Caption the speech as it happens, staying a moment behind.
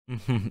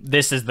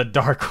This is the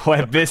dark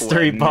web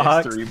mystery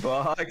box. Mystery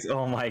box.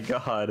 Oh my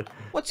god.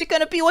 What's it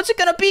gonna be? What's it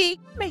gonna be?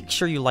 Make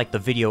sure you like the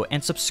video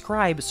and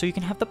subscribe so you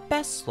can have the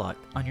best luck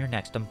on your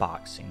next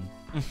unboxing.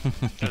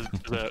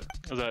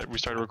 Is that we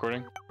started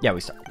recording? Yeah, we're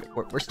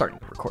starting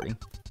the recording.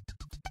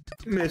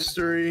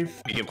 Mystery.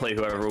 We can play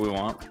whoever we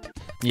want.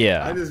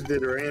 Yeah. I just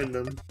did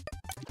random.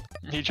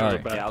 He chose Alright.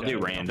 a bad Yeah, I'll do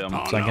guy. random.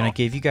 So I'm gonna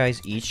give you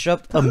guys each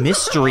a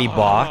mystery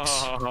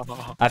box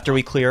after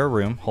we clear a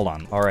room. Hold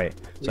on. All right.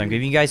 So I'm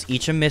giving you guys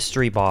each a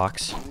mystery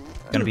box.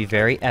 Gonna be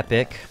very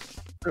epic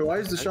Wait, why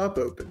is the shop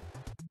open?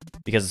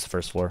 because it's the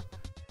first floor.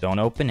 Don't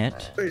open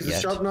it Wait, does the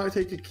yet. shop not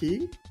take a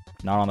key?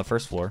 Not on the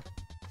first floor.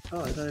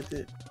 Oh, I thought it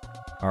did.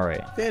 All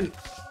right. Then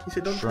he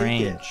said don't take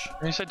Strange.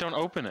 it. He said don't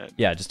open it.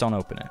 Yeah, just don't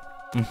open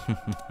it.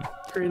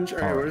 Cringe.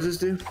 Alright, what does this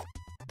do?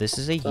 This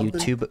is a Something?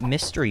 YouTube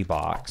mystery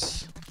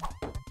box.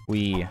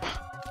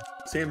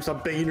 Sam,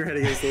 stop banging your head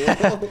against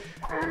the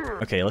wall.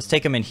 Okay, let's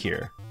take them in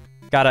here.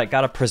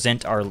 Gotta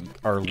present our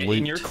Get loot.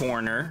 in your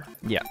corner.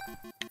 Yeah.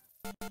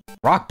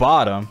 Rock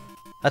bottom.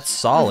 That's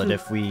solid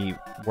if we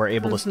were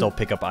able to still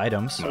pick up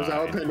items. So is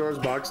that what Pandora's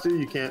box do?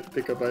 You can't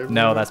pick up items?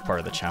 No, that's part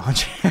of the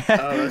challenge.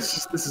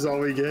 This is all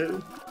we get?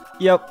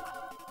 Yep.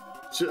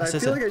 I This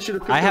is feel it. like I should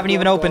have picked I up haven't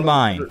even rock opened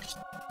bottom mine. first.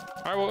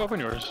 Alright, well open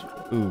yours.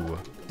 Ooh.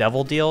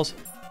 Devil deals?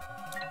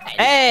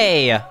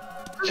 Hey!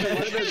 Should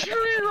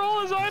we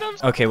roll his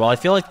items? Okay, well, I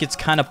feel like it's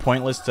kind of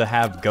pointless to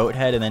have goat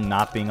head and then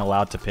not being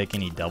allowed to pick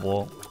any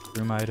devil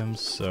room items,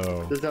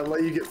 so... Does that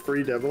let you get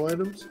free devil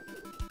items?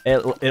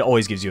 It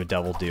always gives you a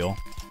devil deal.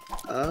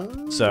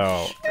 Oh.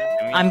 So,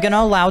 I'm gonna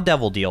allow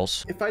devil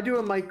deals. If I do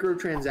a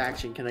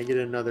microtransaction, can I get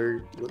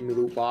another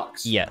loot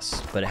box?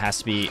 Yes, but it has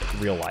to be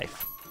real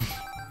life.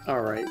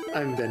 Alright,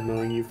 I'm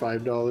Venmoing you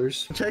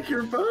 $5. Check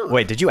your phone.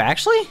 Wait, did you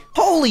actually?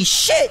 Holy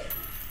shit!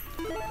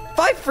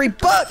 5 free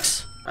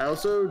bucks! Do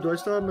I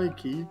still have my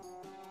key?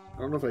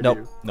 I don't know if I Nope,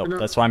 do. nope, No.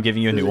 that's why I'm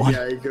giving you a new one.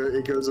 Yeah,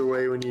 it goes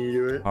away when you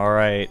do it.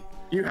 Alright.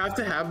 You have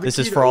to have the This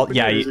key is to for all, open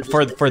yeah, it,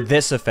 or is it for just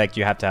this effect,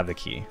 you have to have the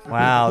key.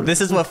 Wow,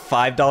 this is what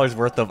 $5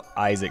 worth of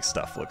Isaac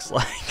stuff looks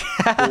like.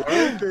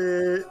 worth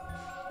it.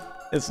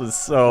 This was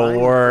so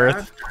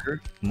worth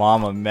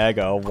Mama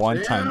Mega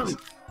one time.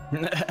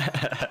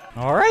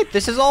 Alright,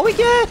 this is all we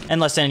get.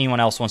 Unless anyone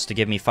else wants to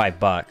give me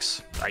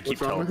 $5. I keep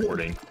What's wrong with it?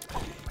 teleporting.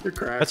 You're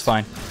cracked. That's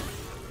fine.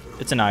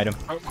 It's an item.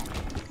 Oh.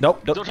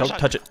 Nope, Don't don't touch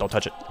touch it. Don't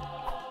touch it.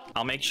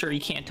 I'll make sure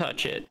you can't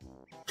touch it.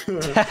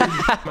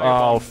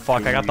 Oh,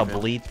 fuck, I got the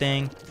bleed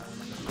thing.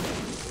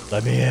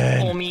 Let me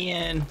Pull in. me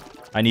in.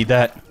 I need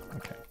that.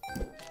 Okay.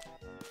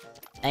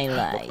 I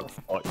lied.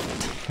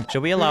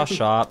 Should we allow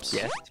shops?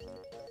 Yes.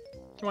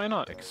 Why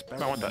not?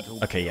 I want that.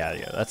 Okay, yeah,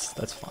 that's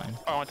fine.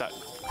 I want that.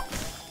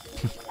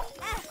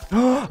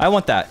 I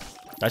want that.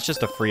 That's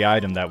just a free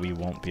item that we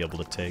won't be able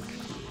to take.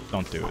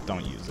 Don't do it.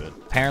 Don't use it.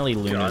 Apparently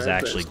Luna is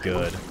actually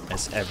good,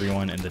 as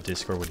everyone in the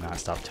Discord would not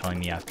stop telling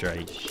me after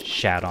I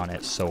shat on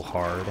it so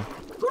hard.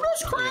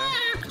 Luna's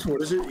cracked! What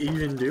does it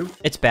even do?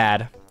 It's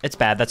bad. It's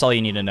bad. That's all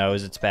you need to know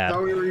is it's I bad.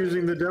 thought we were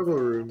using the devil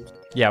rooms.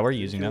 Yeah, we're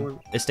using them.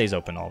 It stays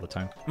open all the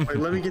time. Wait,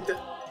 let me get that.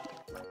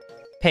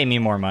 Pay me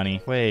more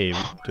money. Wait,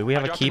 do we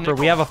have I a dropped a keeper?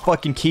 We nickel. have a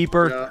fucking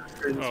keeper.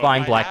 Yeah, it's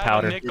Fine, I black have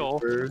powder. A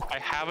nickel. I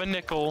have a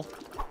nickel.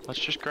 Let's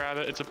just grab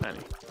it. It's a penny.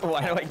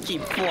 Why do I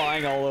keep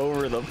flying all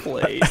over the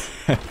place?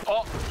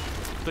 Oh,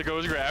 there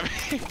goes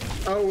gravity.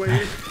 Oh,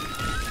 wait.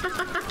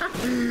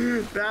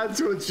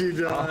 That's what she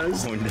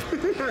does. Oh, no.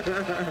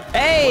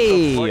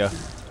 Hey! You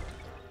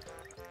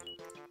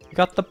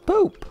got the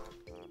poop.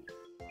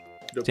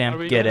 The- Sam, Are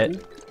we get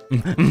done?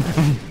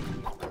 it.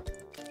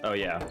 Oh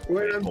yeah.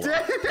 Wait, I'm hold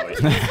dead. on.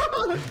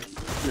 Oh, wait.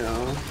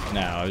 No.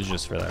 No, it was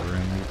just for that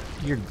room.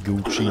 You're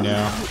Gucci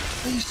now.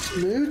 He's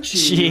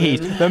smoochy.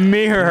 Jeez, the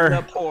mirror.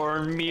 The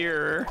poor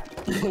mirror.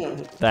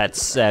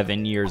 That's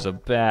 7 years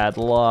of bad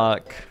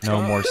luck.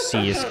 No more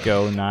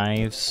CSGO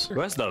knives. Who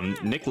has the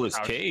Nicolas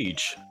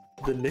Cage?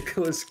 The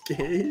Nicolas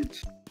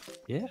Cage?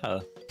 Yeah.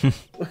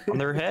 On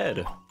their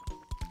head.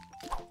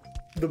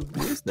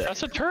 The,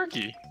 That's a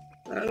turkey.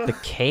 I don't The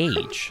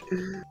cage.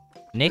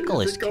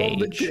 Nicolas Is it called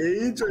the Cage.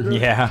 Cage? I don't-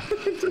 Yeah.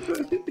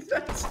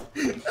 That's,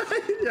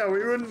 yeah,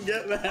 we wouldn't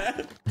get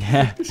that.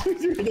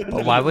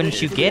 Well, why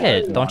wouldn't you get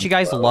it? Don't you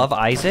guys love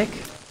Isaac?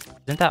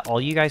 Isn't that all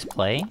you guys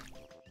play?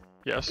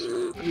 Yes.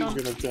 Who's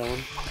gonna tell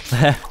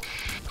him?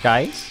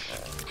 Guys?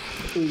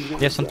 Who's You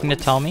gonna have something to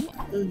tell me?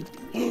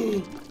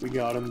 We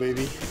got him,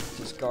 baby. This is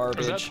Is that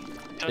garbage.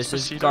 This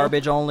is Despacito?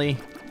 garbage only.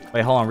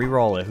 Wait, hold on.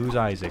 Re-roll it. Who's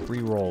Isaac?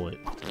 Re-roll it.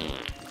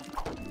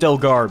 Still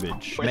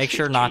garbage. Wait, Make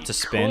sure not to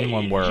spin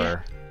when Cage.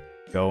 we're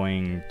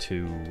going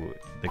to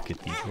the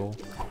cathedral,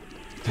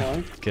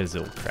 Huh? because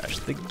it'll crash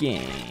the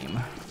game.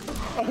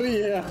 Oh,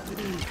 yeah.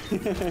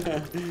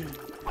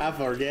 I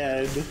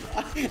forget.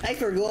 I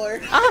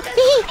forgot.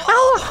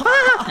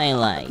 I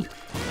lie.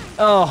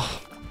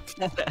 Oh,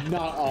 Not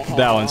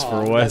That one's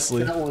for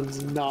Wesley. That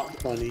one's not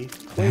funny.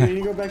 Wait, we need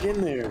to go back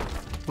in there.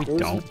 we There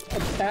was don't. a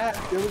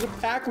pack. There was a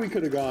pack we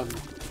could have gone.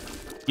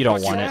 You don't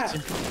What's want that?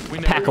 it. We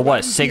Pack never, of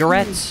what?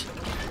 Cigarettes?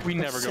 we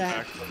never go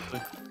sack.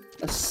 back.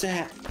 A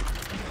sack.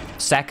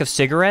 sack of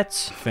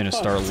cigarettes? Finna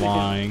start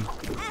lying.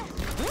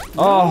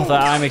 Oh, the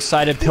I'm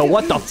excited pill.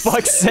 What the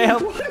fuck, Sam?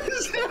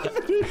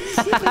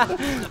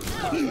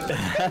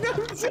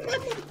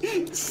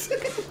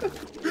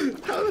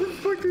 How the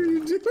fuck are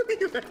you doing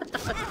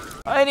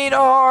that? I need a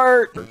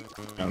heart.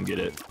 I don't get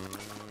it.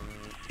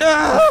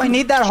 I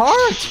need that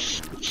heart.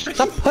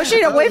 Stop pushing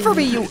it away from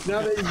me, you.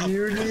 Now that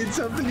you need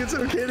something, it's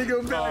okay to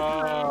go back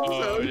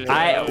around.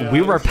 yeah.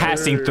 We were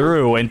passing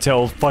through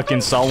until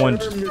fucking someone.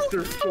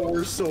 Mr.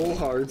 Four Soul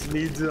Hearts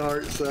needs a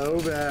heart so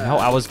bad. No,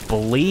 I was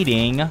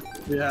bleeding,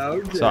 Yeah,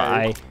 okay. so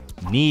I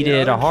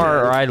needed a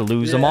heart or I'd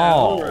lose them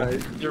all.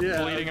 Right. You're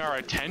yeah. bleeding our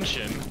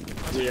attention.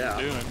 That's what Yeah.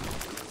 you're doing.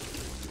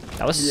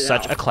 That was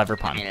such a clever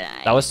pun.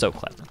 That was so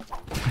clever.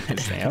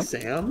 Sam?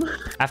 Sam?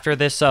 After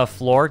this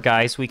floor,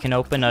 guys, we can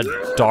open a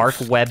dark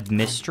web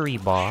mystery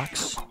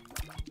box.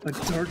 A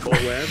dark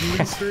web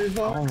mystery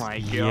box? Oh my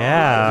god.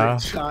 Yeah. A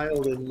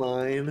child in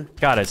mine.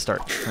 Gotta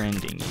start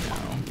trending, you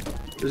know.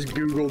 Just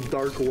Google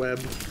dark web.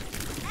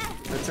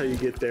 That's how you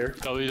get there.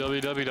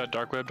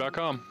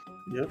 www.darkweb.com.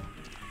 Yep.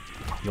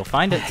 You'll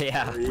find it.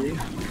 Yeah. Free.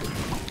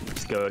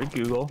 Let's go to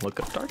Google. Look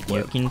up dark You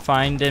web. can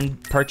find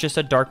and purchase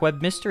a dark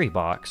web mystery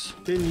box.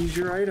 Didn't use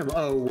your item.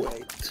 Oh,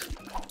 wait. It's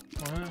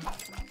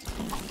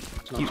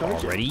not You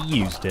charging. already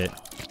used it.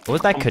 What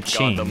was that God, the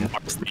ka-ching?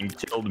 Mars thing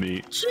killed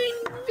me.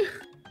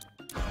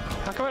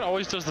 How come it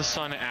always does the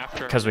sun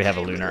after? Because we have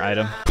a lunar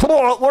item.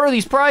 Oh, what are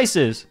these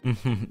prices?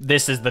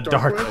 This is the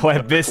dark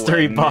web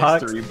mystery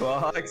box. Mystery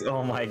box.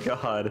 Oh my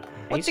god.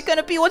 What's it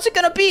gonna be? What's it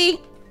gonna be?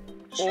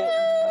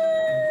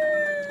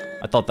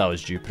 I thought that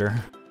was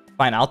Jupiter.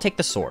 Fine, I'll take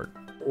the sword.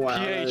 Wow,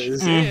 that PH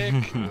is,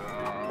 sick.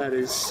 that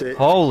is sick.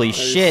 Holy That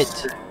is shit.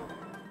 sick.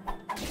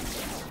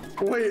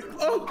 Wait,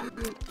 oh!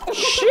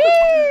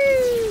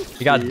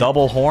 You got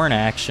double horn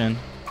action.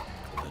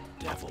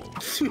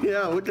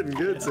 Yeah, looking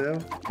good,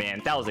 Sam.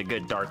 Man, that was a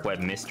good dark web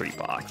mystery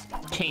box.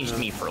 Changed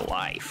me for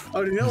life.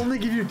 Oh, did it only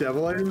give you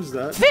devil items?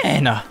 That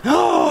Finn!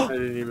 I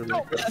didn't even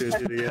make those two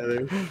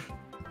together.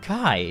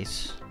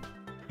 Guys.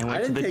 And I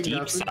went to didn't the take deep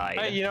nothing. side.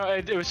 Hey, you know,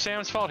 it was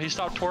Sam's fault. He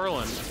stopped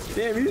twirling.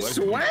 Damn, you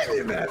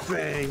swagging that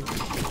thing.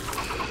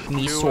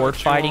 Me Do sword what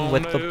you fighting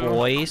with wanna the do.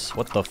 boys.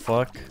 What the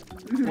fuck?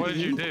 What did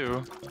you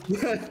do?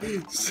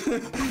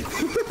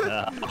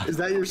 Is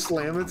that your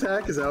slam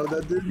attack? Is that what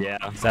that did? Yeah.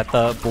 Is that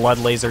the blood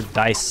laser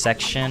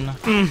dissection?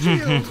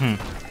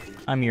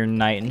 I'm your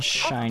knight in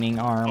shining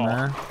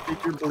armor.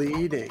 If you're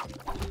bleeding.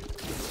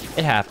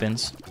 It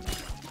happens.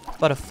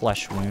 But a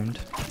flesh wound.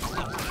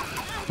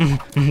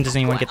 Does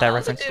anyone get that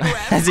reference?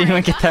 Does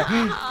anyone get that?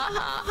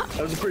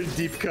 That was a pretty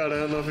deep cut. I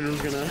don't know if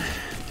anyone's gonna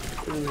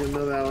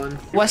know that one.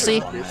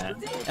 Wesley,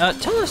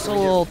 tell us a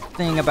little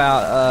thing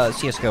about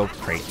CSGO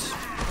crates.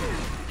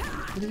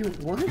 What do you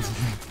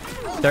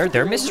want?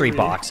 They're mystery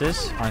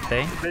boxes, aren't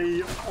they?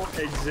 They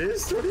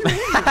exist? What do you mean?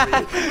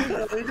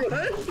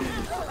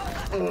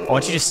 I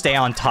want you to stay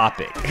on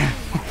topic.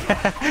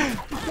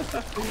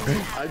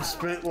 I've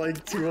spent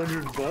like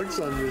 200 bucks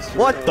on this.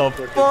 What the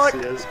fuck?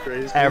 CS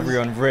craze.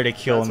 Everyone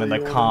ridicule him in the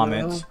That's what you wanna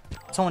comments.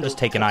 Someone just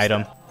take an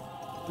item.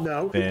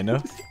 No.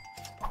 Finn.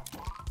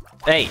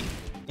 Hey,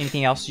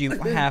 anything else you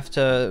have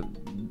to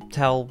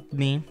tell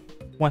me,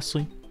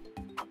 Wesley?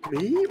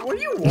 Me? What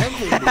do you want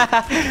from me?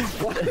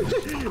 What?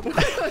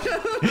 I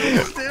don't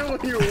understand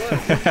what you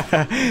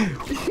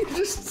want. You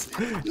just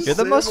You're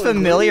the say most what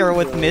familiar you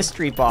with want.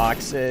 mystery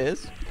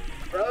boxes.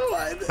 Bro,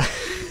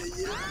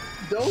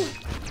 don't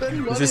spend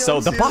money This is so.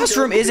 on The boss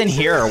CS:GO room isn't games.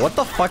 here. What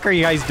the fuck are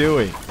you guys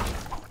doing?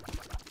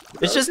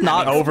 It's just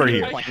not over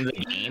here. Playing the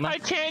game. I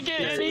can't get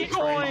Yeah, any it's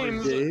trying to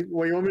coins. game.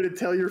 Well, you want me to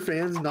tell your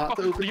fans not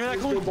to Oh, open give me that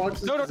CS:GO coin.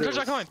 boxes? No, no, 'cause they're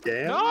touch that coin. a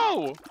scam?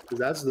 No! 'Cause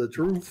that's the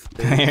truth.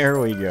 Here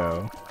we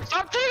go.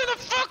 Stop taking the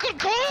fucking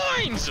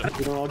coins!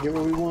 We don't all get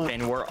what we want.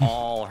 And we're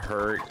all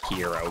hurt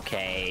here,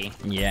 okay?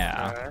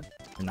 Yeah,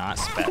 you're not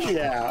special.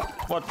 Yeah.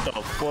 What the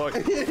fuck?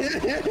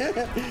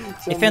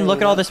 Hey Finn, look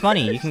at all this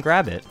money. You can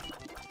grab it.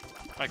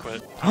 I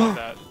quit. I need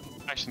that.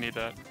 I actually need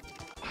that.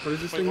 What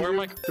is this Wait, thing where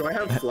do? am I- Do I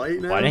have flight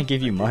now? Why didn't I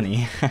give you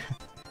money?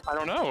 I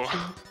don't know.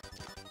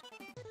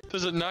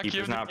 Does it not give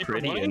Keeper's the not keeper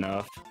pretty money?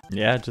 enough.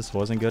 Yeah, it just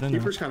wasn't good enough.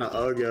 Keeper's kind of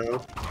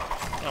uggo.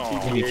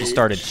 Oh. Maybe if you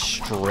started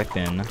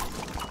stripping,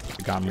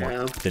 you got more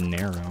Yeah.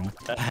 dinero.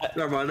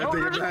 Never mind, I No,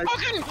 take no, it just back.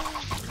 fucking...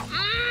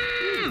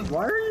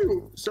 Why are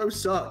you so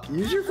suck?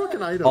 Use your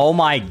fucking item. Oh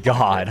my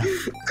god.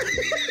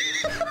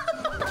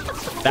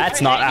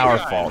 That's not our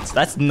fault.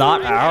 That's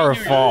not our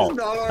fault.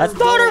 That's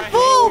not our I hate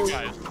fault. you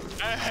guys.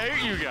 I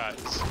hate you guys.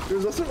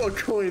 There's also a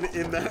coin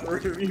in that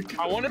room. You can...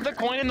 I wanted the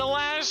coin in the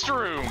last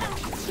room.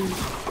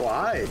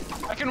 Why?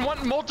 I can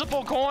want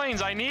multiple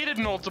coins. I needed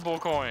multiple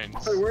coins.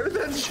 Wait, where did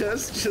that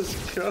chest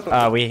just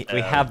go? We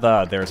have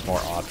the there's more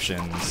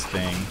options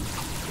thing.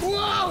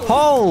 Whoa!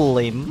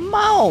 Holy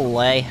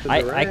moly!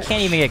 I rat.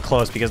 can't even get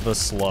close because of the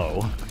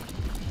slow.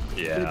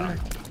 Yeah.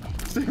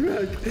 Stay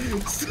back.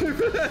 Stay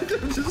back.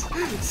 I'm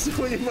just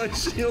swinging my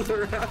shield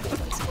around.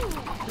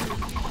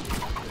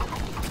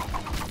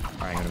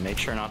 Alright, I'm gonna make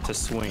sure not to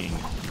swing.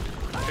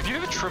 If you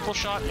have a triple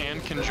shot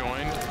and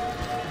conjoined,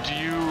 do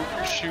you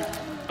shoot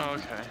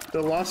Okay.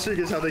 The lost streak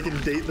is how they can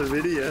date the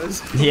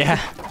videos. Yeah.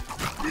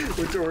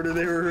 Which order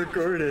they were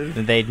recorded.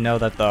 They'd know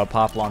that the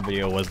Poplon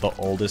video was the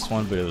oldest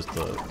one, but it was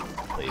the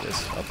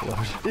latest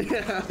upload.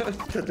 Yeah.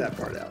 Cut that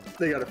part out.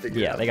 They gotta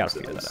figure it out. Yeah, they gotta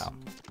figure that out.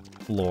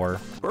 Lore.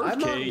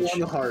 I'm on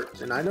 1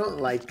 heart, and I don't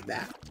like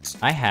that.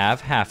 I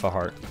have half a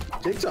heart.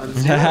 Jake's on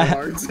 0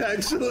 hearts,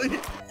 actually.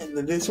 And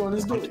then this one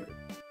is blue.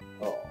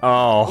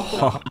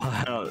 Oh.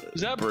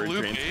 Is that blue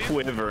Bertrand's babe?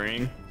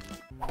 quivering.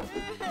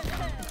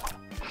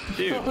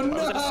 Dude, Oh, no.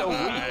 that's so weak.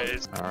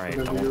 Nice. Alright.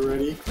 Whenever you're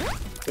ready.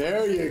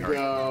 There you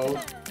go.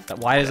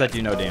 Why does that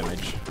do no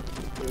damage?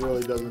 It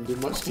really doesn't do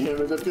much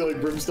damage. I feel like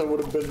Brimstone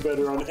would have been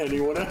better on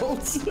anyone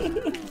else. I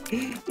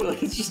feel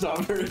like it's just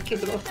not very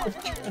good on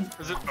Bertrand.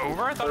 Is it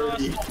over? I thought it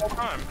lasted the whole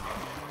time.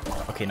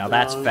 Okay, now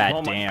that's fat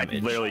Oh my, I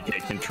damage. literally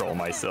can't control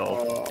myself.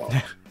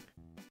 Oh.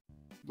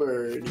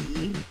 Birdie.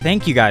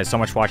 Thank you guys so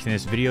much for watching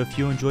this video. If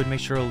you enjoyed, make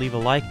sure to leave a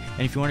like.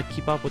 And if you want to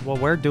keep up with what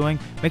we're doing,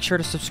 make sure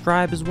to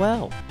subscribe as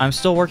well. I'm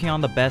still working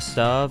on the best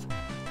of.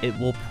 It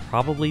will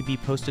probably be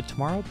posted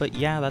tomorrow. But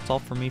yeah, that's all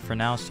for me for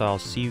now. So I'll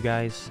see you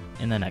guys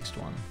in the next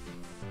one.